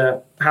them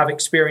to have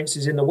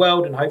experiences in the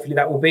world, and hopefully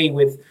that will be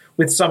with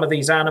some of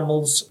these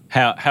animals.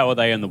 How are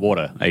they in the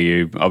water?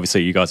 You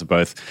guys are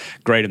both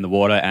great in the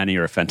water. Annie,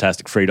 you're a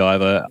fantastic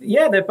freediver.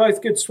 Yeah, they're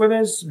both good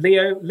swimmers.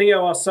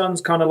 Leo, our son's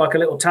kind of like a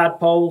little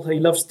tadpole. He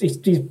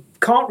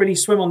can't really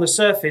swim on the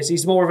surface.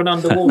 He's more of an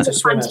underwater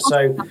swimmer.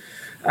 So,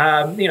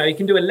 he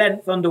can do a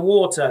length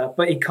underwater,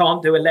 but he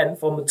can't do a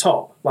length on the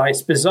top. Like,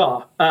 it's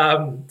bizarre.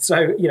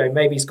 So,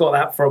 maybe he's got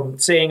that from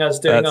seeing us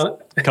doing it.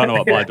 That's kind of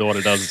what my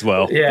daughter does as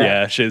well.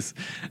 Yeah, she's.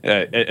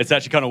 It's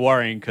actually kind of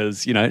worrying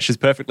because, she's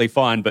perfectly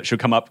fine, but she'll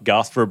come up,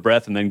 gasp for a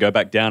breath, and then go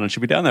back down, and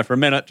she'll be down there for a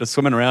minute, just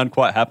swimming around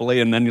quite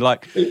happily, and then you're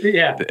like,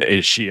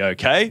 is she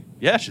okay?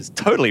 Yeah, she's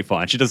totally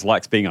fine. She just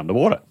likes being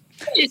underwater.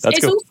 It's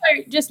cool.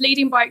 Also just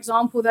leading by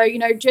example, though.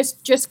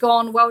 Just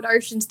gone World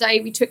Oceans Day.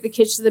 We took the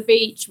kids to the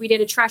beach. We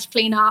did a trash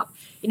cleanup.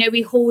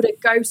 We hauled a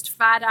ghost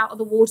fad out of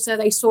the water.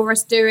 They saw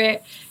us do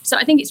it. So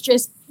I think it's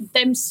just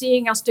them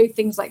seeing us do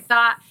things like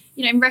that.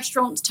 In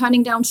restaurants,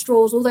 turning down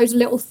straws, all those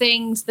little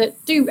things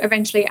that do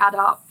eventually add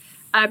up.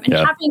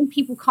 Having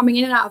people coming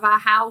in and out of our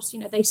house,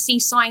 they see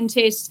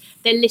scientists,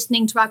 they're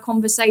listening to our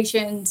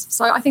conversations.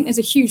 So I think there's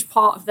a huge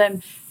part of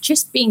them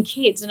just being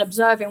kids and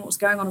observing what's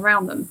going on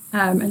around them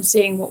and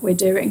seeing what we're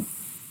doing.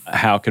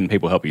 How can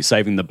people help you?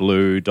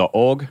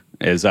 SavingTheBlue.org,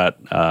 is that,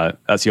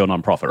 that's your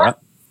nonprofit, right?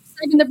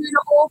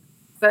 SavingTheBlue.org.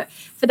 But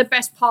for the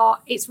best part,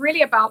 it's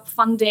really about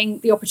funding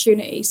the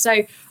opportunity.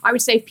 So I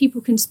would say if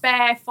people can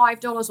spare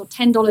 $5 or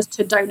 $10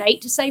 to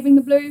donate to Saving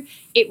the Blue,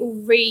 it will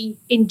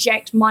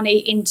re-inject money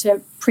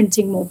into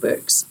printing more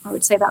books. I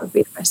would say that would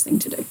be the best thing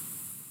to do. You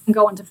can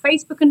go onto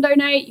Facebook and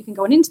donate. You can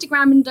go on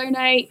Instagram and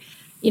donate.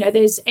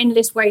 There's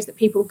endless ways that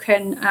people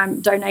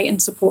can donate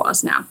and support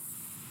us now.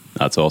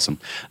 That's awesome.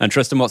 And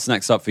Tristan, what's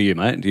next up for you,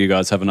 mate? Do you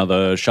guys have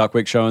another Shark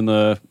Week show in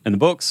the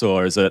books,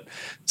 or is it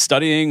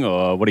studying,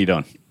 or what are you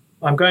doing?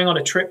 I'm going on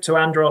a trip to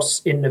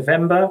Andros in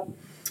November.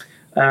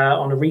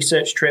 on a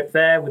research trip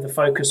there with a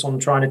focus on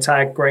trying to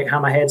tag great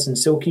hammerheads and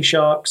silky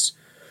sharks.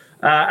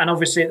 And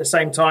obviously at the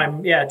same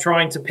time,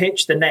 trying to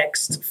pitch the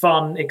next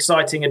fun,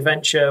 exciting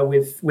adventure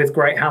with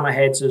great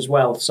hammerheads as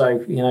well.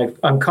 So,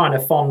 I'm kind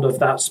of fond of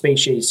that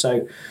species.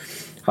 So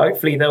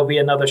hopefully there'll be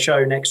another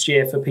show next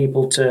year for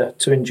people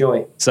to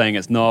enjoy. Saying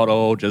it's not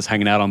all just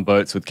hanging out on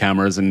boats with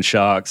cameras and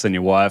sharks and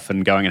your wife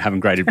and going and having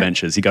great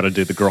adventures. You got to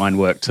do the grind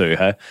work too,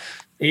 huh?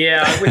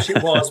 Yeah, I wish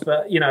it was,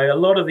 but a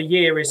lot of the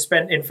year is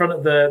spent in front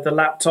of the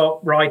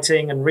laptop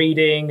writing and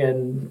reading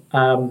and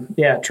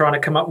trying to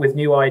come up with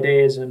new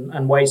ideas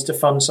and ways to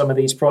fund some of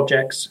these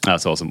projects.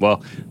 That's awesome.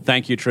 Well,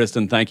 thank you,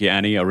 Tristan. Thank you,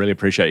 Annie. I really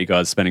appreciate you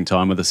guys spending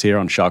time with us here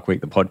on Shark Week,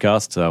 the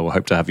podcast. We'll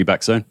hope to have you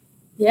back soon.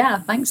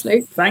 Yeah, thanks,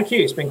 Luke. Thank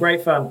you. It's been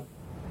great fun.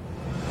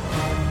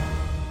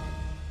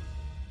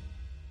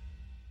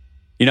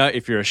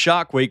 If you're a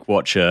Shark Week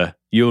watcher,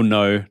 you'll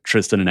know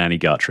Tristan and Annie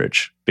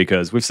Guttridge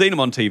because we've seen them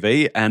on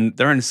TV and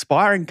they're an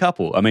inspiring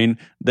couple. I mean,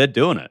 they're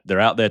doing it.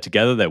 They're out there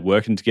together. They're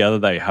working together.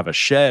 They have a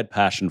shared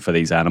passion for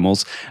these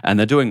animals and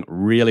they're doing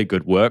really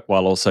good work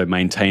while also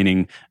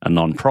maintaining a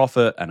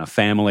nonprofit and a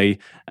family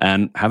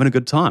and having a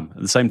good time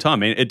at the same time.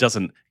 I mean, it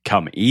doesn't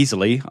come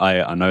easily.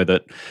 I know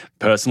that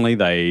personally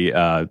they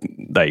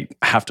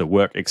have to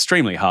work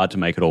extremely hard to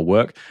make it all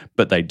work,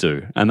 but they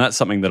do. And that's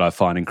something that I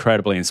find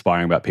incredibly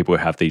inspiring about people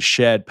who have these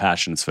shared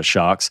passions for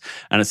sharks.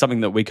 And it's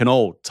something that we can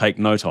all take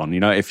note on.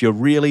 If you're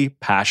really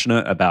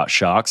passionate about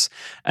sharks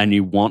and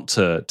you want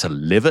to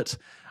live it,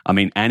 I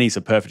mean, Annie's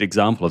a perfect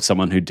example of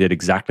someone who did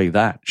exactly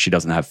that. She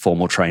doesn't have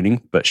formal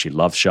training, but she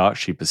loves sharks.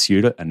 She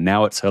pursued it, and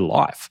now it's her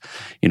life.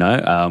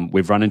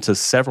 We've run into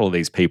several of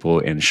these people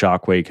in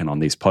Shark Week and on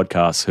these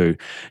podcasts who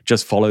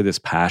just follow this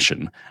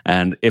passion.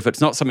 And if it's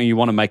not something you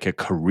want to make a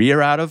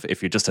career out of,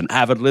 if you're just an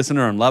avid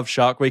listener and love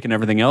Shark Week and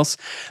everything else,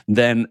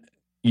 then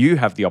you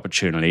have the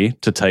opportunity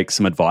to take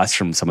some advice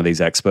from some of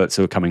these experts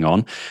who are coming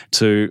on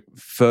to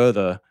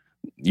further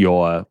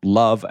your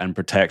love and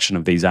protection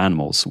of these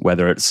animals,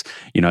 whether it's,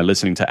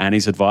 listening to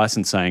Annie's advice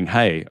and saying,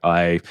 hey,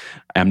 I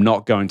am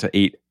not going to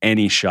eat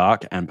any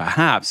shark and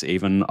perhaps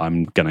even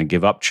I'm going to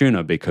give up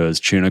tuna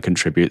because tuna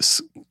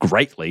contributes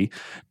greatly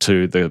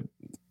to the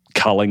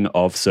culling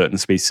of certain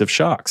species of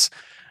sharks.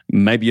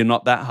 Maybe you're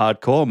not that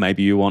hardcore.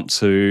 Maybe you want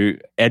to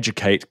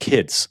educate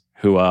kids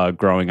who are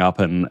growing up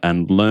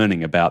and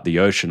learning about the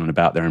ocean and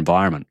about their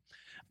environment.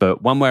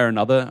 But one way or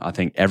another, I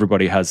think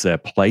everybody has their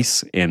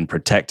place in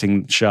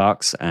protecting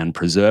sharks and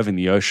preserving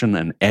the ocean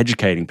and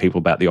educating people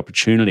about the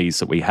opportunities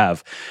that we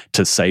have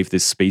to save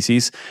this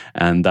species.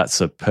 And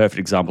that's a perfect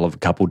example of a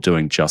couple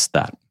doing just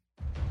that.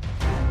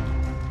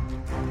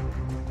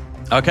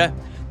 Okay.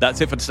 That's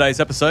it for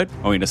today's episode.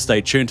 I want you to stay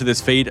tuned to this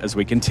feed as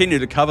we continue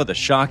to cover the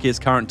Shark Year's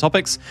current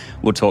topics.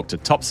 We'll talk to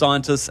top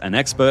scientists and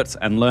experts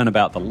and learn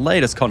about the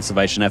latest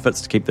conservation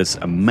efforts to keep this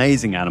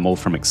amazing animal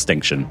from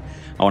extinction.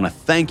 I want to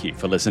thank you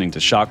for listening to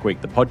Shark Week,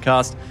 the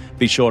podcast.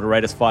 Be sure to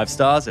rate us 5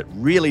 stars. It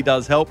really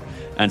does help.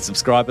 And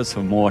subscribe us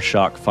for more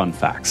shark fun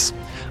facts.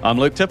 I'm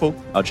Luke Tipple.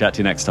 I'll chat to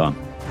you next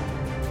time.